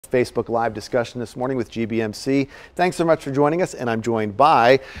Facebook Live discussion this morning with GBMC. Thanks so much for joining us, and I'm joined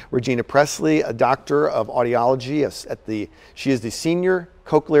by Regina Presley, a doctor of audiology she is the Senior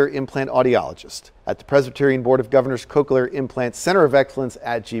Cochlear Implant Audiologist at the Presbyterian Board of Governors Cochlear Implant Center of Excellence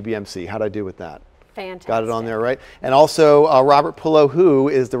at GBMC. How'd I do with that? Fantastic. Got it on there, right? And also Robert Pullo, who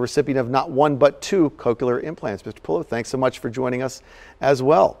is the recipient of not one but two cochlear implants. Mr. Pullo, thanks so much for joining us as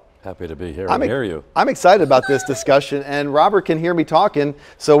well. Happy to be here and hear you. I'm excited about this discussion, and Robert can hear me talking,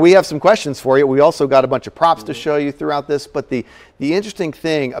 so we have some questions for you. We also got a bunch of props to show you throughout this, but the interesting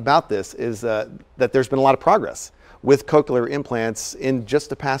thing about this is that there's been a lot of progress with cochlear implants in just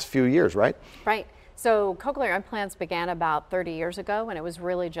the past few years, right? Right. So cochlear implants began about 30 years ago, and it was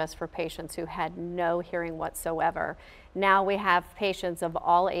really just for patients who had no hearing whatsoever. Now we have patients of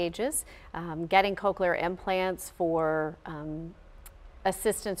all ages getting cochlear implants for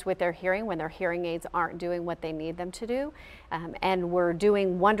assistance with their hearing when their hearing aids aren't doing what they need them to do. And we're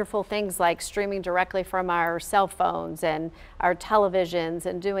doing wonderful things like streaming directly from our cell phones and our televisions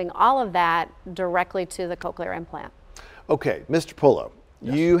and doing all of that directly to the cochlear implant. Okay, Mr. Pullo,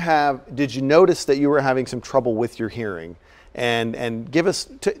 Yes. Did you notice that you were having some trouble with your hearing? And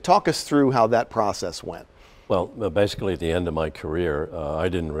talk us through how that process went. Well, basically at the end of my career, I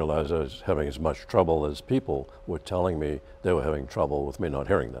didn't realize I was having as much trouble as people were telling me they were having trouble with me not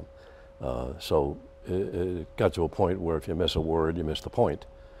hearing them. So it got to a point where if you miss a word, you miss the point.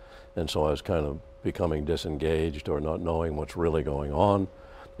 And so I was kind of becoming disengaged or not knowing what's really going on,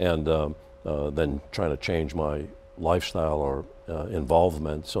 and then trying to change my lifestyle or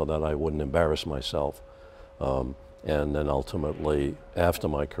involvement so that I wouldn't embarrass myself. And then ultimately, after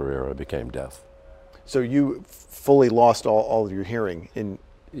my career, I became deaf. So you fully lost all of your hearing in?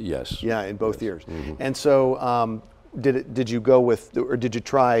 Yes. Yeah, in both yes. ears. Mm-hmm. And so did you go with, or did you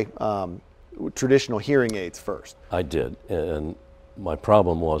try traditional hearing aids first? I did, and my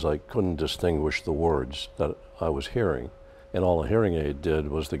problem was I couldn't distinguish the words that I was hearing, and all a hearing aid did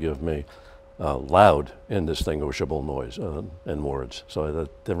was to give me loud, indistinguishable noise and words. So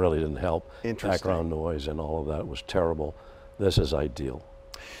that really didn't help. Background noise and all of that was terrible. This is ideal.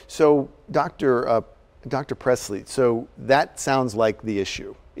 So, Dr. Presley, so that sounds like the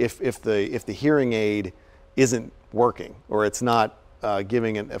issue. If the hearing aid isn't working or it's not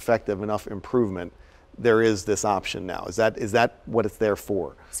giving an effective enough improvement, there is this option now. Is that what it's there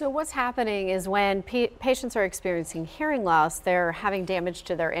for? So what's happening is when patients are experiencing hearing loss, they're having damage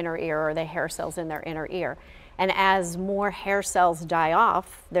to their inner ear or the hair cells in their inner ear. And as more hair cells die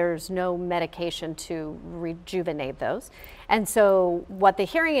off, there's no medication to rejuvenate those. And so what the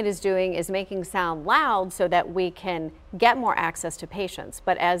hearing aid is doing is making sound loud so that we can get more access to patients.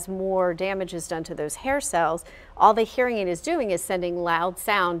 But as more damage is done to those hair cells, all the hearing aid is doing is sending loud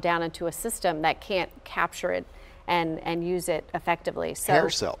sound down into a system that can't capture it and use it effectively. So hair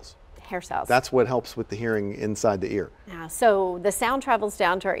cells? Hair cells. That's what helps with the hearing inside the ear. Yeah, so the sound travels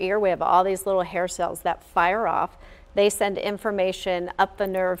down to our ear. We have all these little hair cells that fire off. They send information up the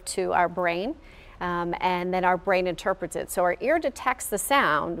nerve to our brain, and then our brain interprets it. So our ear detects the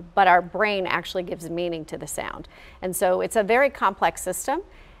sound, but our brain actually gives meaning to the sound. And so it's a very complex system.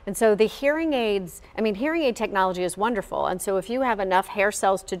 And so the hearing aids, hearing aid technology is wonderful. And so if you have enough hair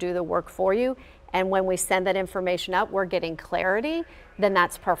cells to do the work for you, and when we send that information up, we're getting clarity, then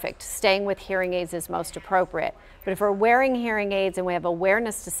that's perfect. Staying with hearing aids is most appropriate. But if we're wearing hearing aids and we have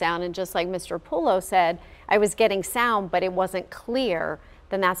awareness to sound, and just like Mr. Pullo said, I was getting sound, but it wasn't clear,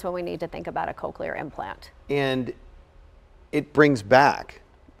 then that's when we need to think about a cochlear implant. And it brings back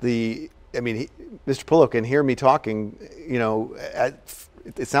Mr. Pullo can hear me talking,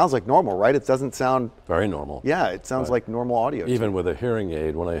 it sounds like normal, right? It doesn't sound... Very normal. Yeah, it sounds like normal audio. Even with a hearing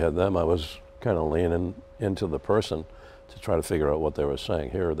aid, when I had them, I was kind of leaning into the person to try to figure out what they were saying.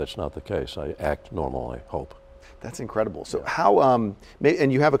 Here, that's not the case. I act normal, I hope. That's incredible. So how,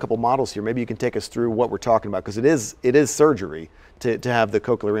 and you have a couple models here, maybe you can take us through what we're talking about, because it is surgery to have the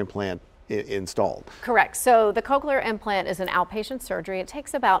cochlear implant installed. Correct. So the cochlear implant is an outpatient surgery. It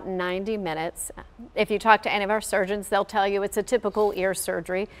takes about 90 minutes. If you talk to any of our surgeons, they'll tell you it's a typical ear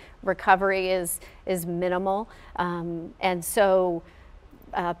surgery. Recovery is minimal. And so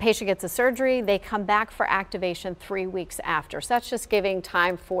patient gets a surgery, they come back for activation 3 weeks after. So that's just giving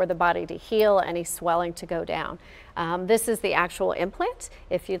time for the body to heal, any swelling to go down. This is the actual implant.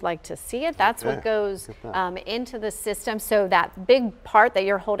 If you'd like to see it, that's what goes into the system. So that big part that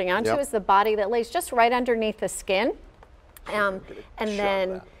you're holding onto is the body that lays just right underneath the skin. And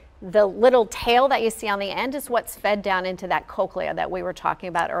then the little tail that you see on the end is what's fed down into that cochlea that we were talking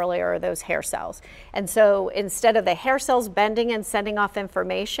about earlier, or those hair cells. And so instead of the hair cells bending and sending off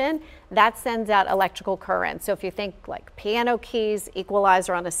information, that sends out electrical current. So if you think like piano keys,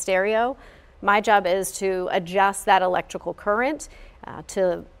 equalizer on a stereo, my job is to adjust that electrical current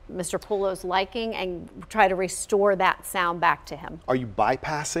to Mr. Pullo's liking and try to restore that sound back to him. Are you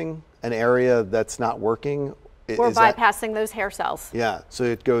bypassing an area that's not working? We're bypassing those hair cells. Yeah, so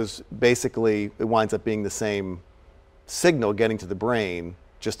it goes, basically, it winds up being the same signal getting to the brain,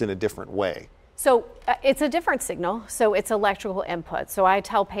 just in a different way. So it's a different signal, so it's electrical input. So I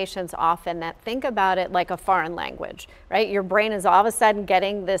tell patients often that think about it like a foreign language, right? Your brain is all of a sudden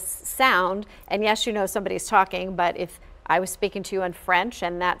getting this sound, and yes, you know somebody's talking, but if I was speaking to you in French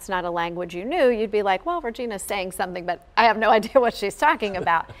and that's not a language you knew, you'd be like, well, Regina's saying something, but I have no idea what she's talking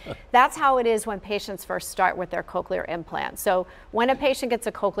about. That's how it is when patients first start with their cochlear implant. So when a patient gets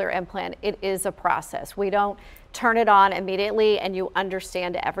a cochlear implant, it is a process. We don't turn it on immediately and you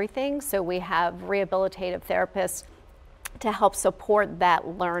understand everything. So we have rehabilitative therapists to help support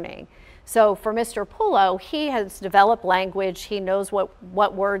that learning. So for Mr. Pullo, he has developed language. He knows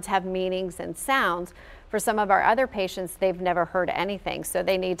what words have meanings and sounds. For some of our other patients, they've never heard anything. So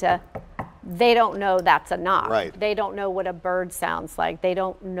they don't know that's a knock. Right. They don't know what a bird sounds like. They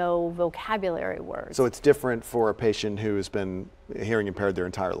don't know vocabulary words. So it's different for a patient who has been hearing impaired their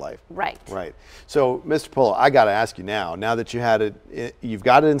entire life. Right. Right. So, Mr. Pullo, I got to ask you now that you had it, you've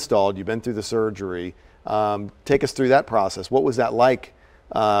got it installed, you've been through the surgery, take us through that process. What was that like,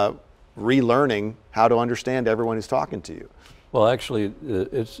 relearning how to understand everyone who's talking to you? Well, actually,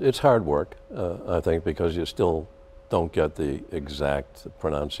 it's hard work, I think, because you still don't get the exact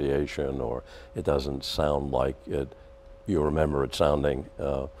pronunciation, or it doesn't sound like you remember it sounding.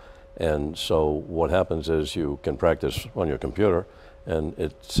 And so what happens is you can practice on your computer, and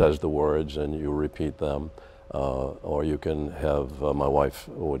it says the words, and you repeat them. Or you can have, my wife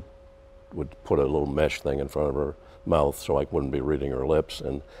would put a little mesh thing in front of her mouth so I wouldn't be reading her lips,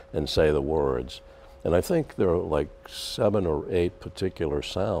 and say the words. And I think there are like 7 or 8 particular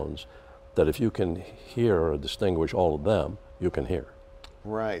sounds that if you can hear or distinguish all of them, you can hear.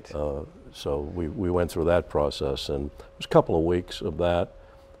 Right. So we went through that process, and it was a couple of weeks of that.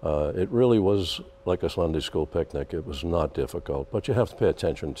 It really was like a Sunday school picnic. It was not difficult, but you have to pay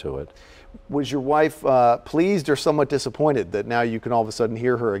attention to it. Was your wife pleased or somewhat disappointed that now you can all of a sudden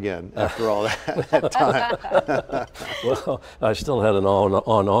hear her again after all that time? Well, I still had an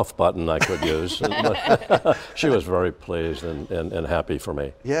on-off button I could use. But she was very pleased and happy for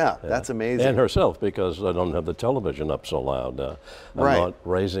me. Yeah, that's amazing. And herself, because I don't have the television up so loud. I'm not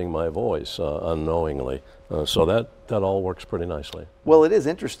raising my voice unknowingly. So that all works pretty nicely. Well, it is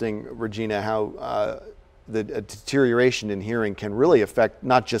interesting, Regina, how the deterioration in hearing can really affect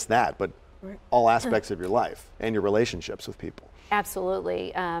not just that, but all aspects of your life and your relationships with people.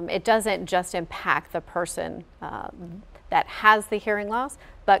 Absolutely. It doesn't just impact the person that has the hearing loss,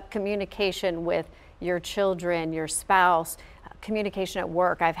 but communication with your children, your spouse, communication at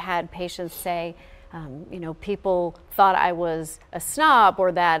work. I've had patients say, you know, people thought I was a snob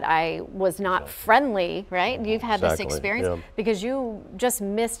or that I was not friendly, right? You've had this experience because you just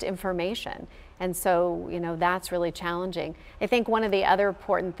missed information. And so, you know, that's really challenging. I think one of the other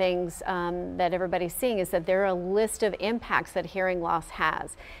important things that everybody's seeing is that there are a list of impacts that hearing loss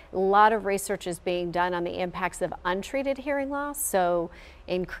has. A lot of research is being done on the impacts of untreated hearing loss, so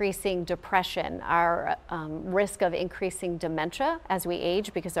increasing depression, our risk of increasing dementia as we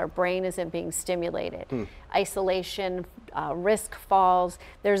age because our brain isn't being stimulated, isolation, risk falls.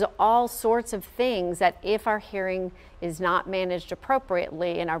 There's all sorts of things that if our hearing is not managed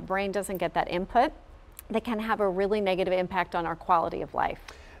appropriately and our brain doesn't get that input, that can have a really negative impact on our quality of life.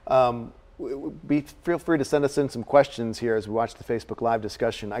 Feel free to send us in some questions here as we watch the Facebook Live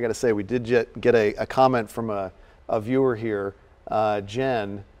discussion. I got to say, we did get a comment from a viewer here,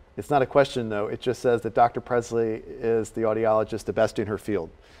 Jen. It's not a question, though. It just says that Dr. Presley is the audiologist, the best in her field.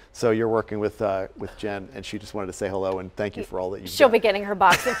 So you're working with Jen, and she just wanted to say hello and thank you for all that you've done. She'll be getting her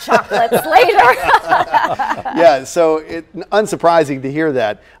box of chocolates later. Yeah, so unsurprising to hear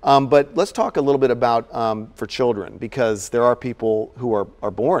that. But let's talk a little bit about for children, because there are people who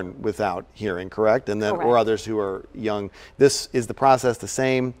are born without hearing, correct? And then or others who are young. Is the process the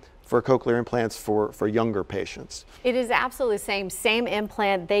same for cochlear implants for younger patients? It is absolutely the same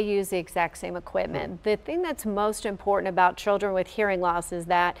implant. They use the exact same equipment. The thing that's most important about children with hearing loss is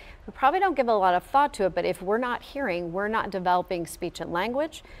that we probably don't give a lot of thought to it, but if we're not hearing, we're not developing speech and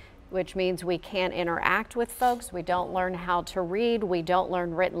language. which means we can't interact with folks. We don't learn how to read. We don't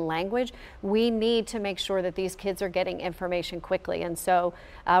learn written language. We need to make sure that these kids are getting information quickly. And so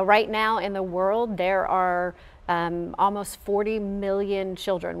right now in the world, there are almost 40 million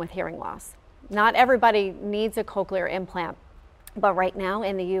children with hearing loss. Not everybody needs a cochlear implant, but right now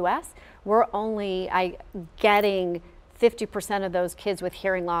in the US, we're only getting 50% of those kids with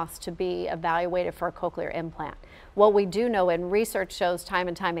hearing loss to be evaluated for a cochlear implant. What we do know, and research shows time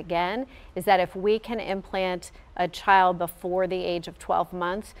and time again, is that if we can implant a child before the age of 12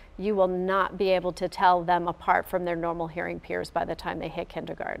 months, you will not be able to tell them apart from their normal hearing peers by the time they hit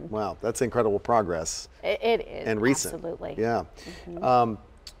kindergarten. Wow, that's incredible progress. It is, and recent. Absolutely. Yeah.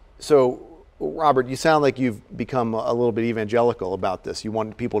 So, Robert, you sound like you've become a little bit evangelical about this. You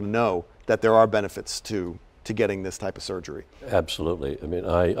want people to know that there are benefits to getting this type of surgery. Absolutely. I mean,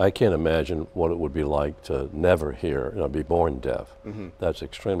 I can't imagine what it would be like to never hear, be born deaf. That's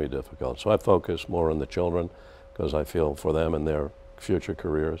extremely difficult. So I focus more on the children because I feel for them and their future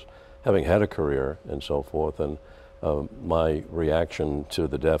careers, having had a career and so forth. And my reaction to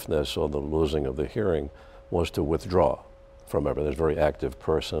the deafness or the losing of the hearing was to withdraw from everything. I was a very active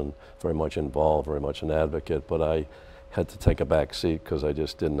person, very much involved, very much an advocate, but I had to take a back seat because I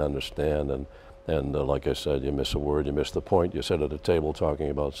just didn't understand. And like I said, you miss a word, you miss the point. You sit at a table talking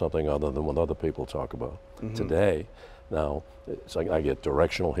about something other than what other people talk about. Today, now, it's like I get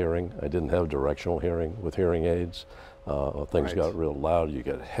directional hearing. I didn't have directional hearing with hearing aids. Things got real loud. You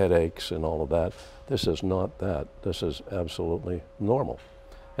get headaches and all of that. This is not that. This is absolutely normal.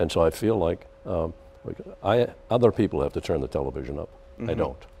 And so I feel like other people have to turn the television up. I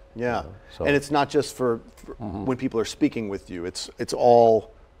don't. Yeah, so. And it's not just for when people are speaking with you. It's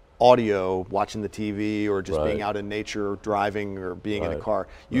all audio, watching the TV, or just being out in nature, driving, or being in a car.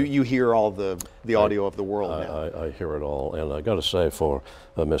 You hear all the audio of the world now. I hear it all, and I got to say, for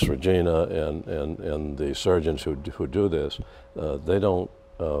Miss Regina and the surgeons who do this, they don't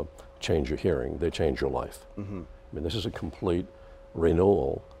change your hearing; they change your life. I mean, this is a complete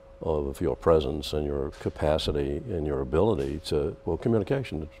renewal of your presence and your capacity and your ability to, well,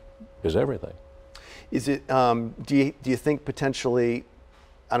 communication is everything. Is it? Do you think potentially?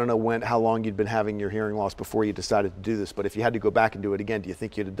 I don't know how long you'd been having your hearing loss before you decided to do this, but if you had to go back and do it again, do you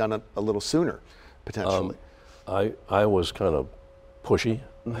think you'd have done it a little sooner, potentially? I was kind of pushy.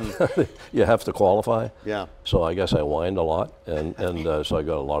 You have to qualify. Yeah. So I guess I whined a lot, and so I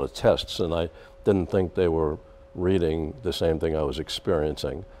got a lot of tests, and I didn't think they were reading the same thing I was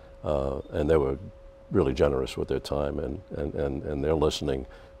experiencing, and they were really generous with their time and their listening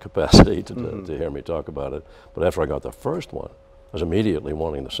capacity to hear me talk about it. But after I got the first one, I was immediately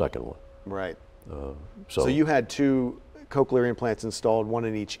wanting the second one. Right. So you had 2 cochlear implants installed, one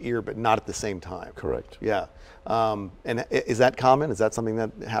in each ear, but not at the same time. Correct. Yeah. And is that common? Is that something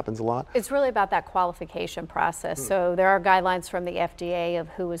that happens a lot? It's really about that qualification process. So there are guidelines from the FDA of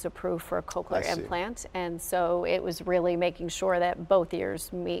who is approved for a cochlear implant. And so it was really making sure that both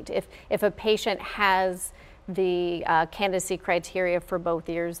ears meet. If a patient has the candidacy criteria for both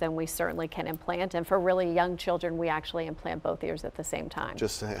ears, then we certainly can implant. And for really young children, we actually implant both ears at the same time.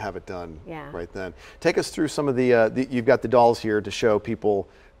 Just to have it done right then. Take us through some of you've got the dolls here to show people,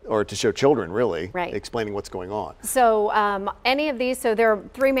 or to show children really, explaining what's going on. So any of these, so there are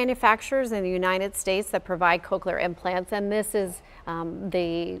 3 manufacturers in the United States that provide cochlear implants, and this is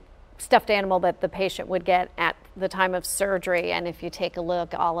the stuffed animal that the patient would get at the time of surgery. And if you take a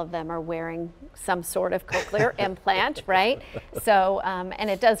look, all of them are wearing some sort of cochlear implant, right? So, and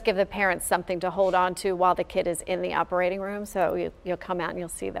it does give the parents something to hold on to while the kid is in the operating room. So you'll come out and you'll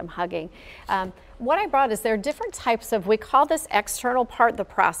see them hugging. What I brought is there are different types of, we call this external part the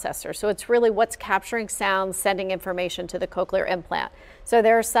processor. So it's really what's capturing sound, sending information to the cochlear implant. So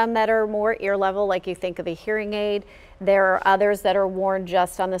there are some that are more ear level, like you think of a hearing aid. There are others that are worn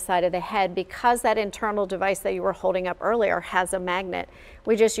just on the side of the head. Because that internal device that you were holding up earlier has a magnet,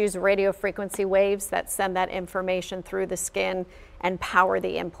 we just use radio frequency waves that send that information through the skin and power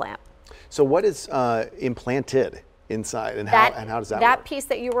the implant. So what is implanted inside, and how does that work? That piece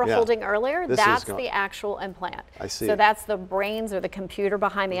that you were holding earlier, that's the actual implant. I see. So that's the brains or the computer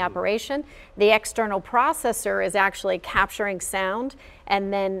behind the operation. The external processor is actually capturing sound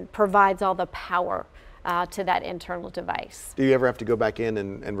and then provides all the power to that internal device. Do you ever have to go back in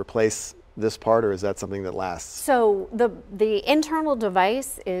and replace this part, or is that something that lasts? So the internal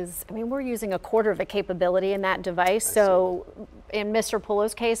device is, I mean, we're using a quarter of the capability in that device. So in Mr.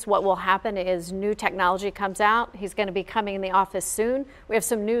 Pullo's case, what will happen is new technology comes out. He's going to be coming in the office soon. We have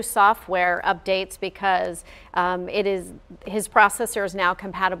some new software updates because his processor is now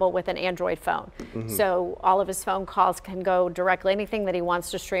compatible with an Android phone. So all of his phone calls can go directly. Anything that he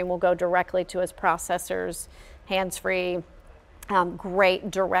wants to stream will go directly to his processors, hands-free.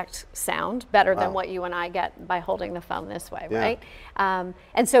 Great direct sound, better than what you and I get by holding the phone this way, right?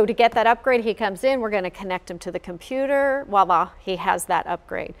 And so to get that upgrade, he comes in, we're going to connect him to the computer, voila, he has that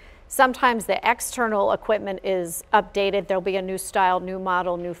upgrade. Sometimes the external equipment is updated, there'll be a new style, new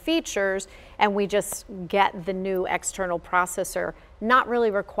model, new features, and we just get the new external processor, not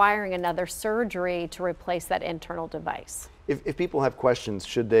really requiring another surgery to replace that internal device. If people have questions,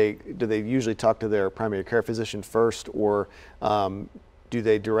 do they usually talk to their primary care physician first, or do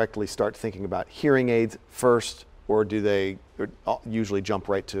they directly start thinking about hearing aids first, or do they usually jump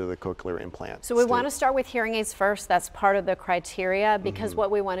right to the cochlear implant? So we want to start with hearing aids first. That's part of the criteria, because what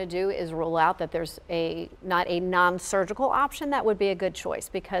we want to do is rule out that there's not a non-surgical option. That would be a good choice,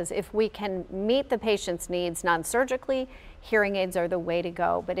 because if we can meet the patient's needs non-surgically, hearing aids are the way to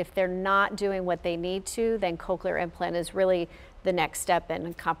go. But if they're not doing what they need to, then cochlear implant is really the next step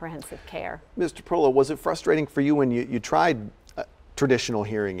in comprehensive care. Mr. Pullo, was it frustrating for you when you tried traditional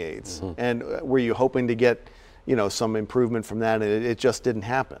hearing aids? And were you hoping to get some improvement from that, and it just didn't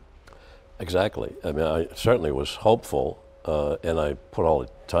happen? Exactly. I mean, I certainly was hopeful, and I put all the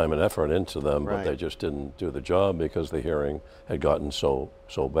time and effort into them, but they just didn't do the job because the hearing had gotten so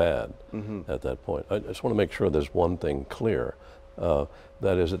bad at that point. I just want to make sure there's one thing clear.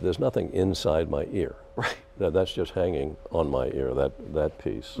 That is that there's nothing inside my ear. Right. That's just hanging on my ear, that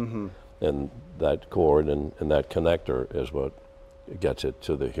piece. And that cord and that connector is what gets it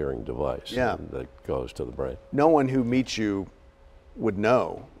to the hearing device that goes to the brain. No one who meets you would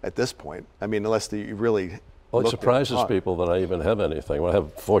know at this point. I mean, unless you really. Well, it surprises people that I even have anything. Well, I'm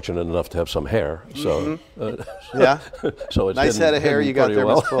fortunate enough to have some hair, so so it's nice head of hair you got there,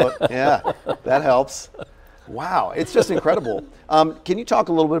 Ms. Pullo. Yeah, that helps. Wow, it's just incredible. Can you talk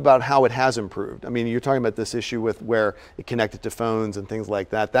a little bit about how it has improved? I mean, you're talking about this issue with where it connected to phones and things like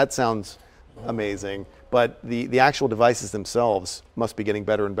that. That sounds amazing, but the actual devices themselves must be getting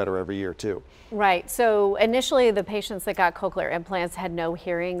better and better every year too. Right. So initially the patients that got cochlear implants had no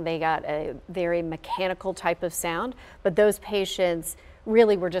hearing. They got a very mechanical type of sound, but those patients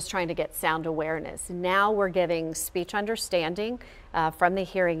really were just trying to get sound awareness. Now we're getting speech understanding from the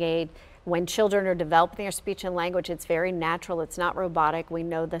hearing aid. When children are developing their speech and language, it's very natural, it's not robotic. We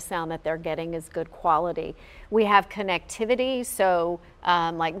know the sound that they're getting is good quality. We have connectivity, so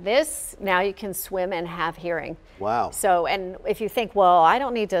like this, now you can swim and have hearing. Wow. So, and if you think, well, I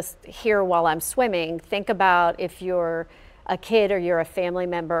don't need to hear while I'm swimming, think about if you're a kid or you're a family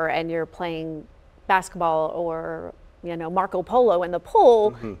member and you're playing basketball or Marco Polo in the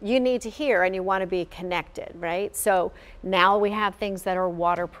pool, you need to hear and you want to be connected, right? So now we have things that are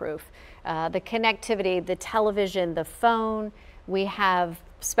waterproof. The connectivity, the television, the phone, we have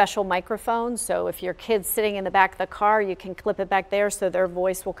special microphones. So if your kid's sitting in the back of the car, you can clip it back there so their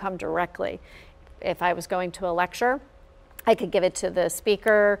voice will come directly. If I was going to a lecture, I could give it to the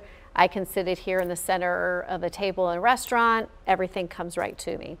speaker. I can sit it here in the center of a table in a restaurant. Everything comes right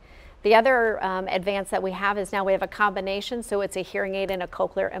to me. The other advance that we have is now we have a combination, so it's a hearing aid and a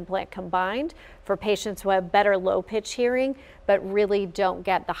cochlear implant combined for patients who have better low pitch hearing but really don't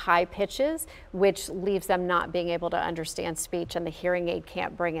get the high pitches, which leaves them not being able to understand speech, and the hearing aid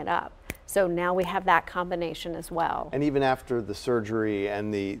can't bring it up. So now we have that combination as well. And even after the surgery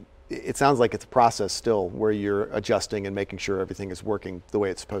and it sounds like it's a process still where you're adjusting and making sure everything is working the way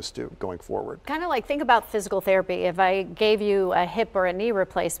it's supposed to going forward. Kind of like, think about physical therapy. If I gave you a hip or a knee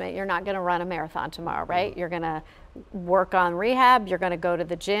replacement, you're not going to run a marathon tomorrow, right? You're going to work on rehab, you're going to go to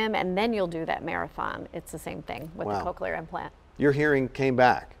the gym, and then you'll do that marathon. It's the same thing with the cochlear implant. Your hearing came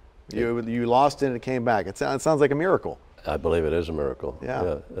back. You lost it and it came back. It sounds like a miracle. I believe it is a miracle.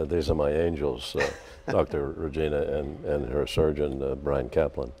 Yeah. These are my angels, Dr. Regina and her surgeon, Brian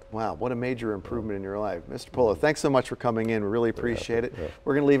Kaplan. Wow, what a major improvement in your life. Mr. Pullo, thanks so much for coming in. We really appreciate it. Yeah.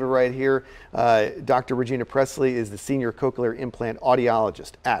 We're going to leave it right here. Dr. Regina Presley is the Senior Cochlear Implant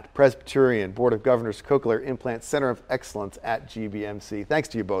Audiologist at Presbyterian Board of Governors Cochlear Implant Center of Excellence at GBMC. Thanks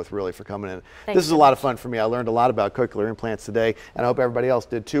to you both, really, for coming in. This is a lot of fun for me. I learned a lot about cochlear implants today, and I hope everybody else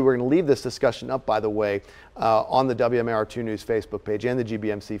did too. We're going to leave this discussion up, by the way, on the WMAR2 News Facebook page and the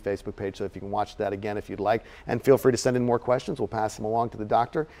GBMC Facebook page, so if you can watch that again if you'd like. And feel free to send in more questions. We'll pass them along to the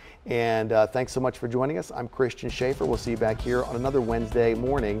doctor. And thanks so much for joining us. I'm Christian Schaefer. We'll see you back here on another Wednesday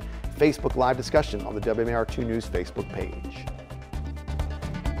morning Facebook Live discussion on the WMAR2 News Facebook page.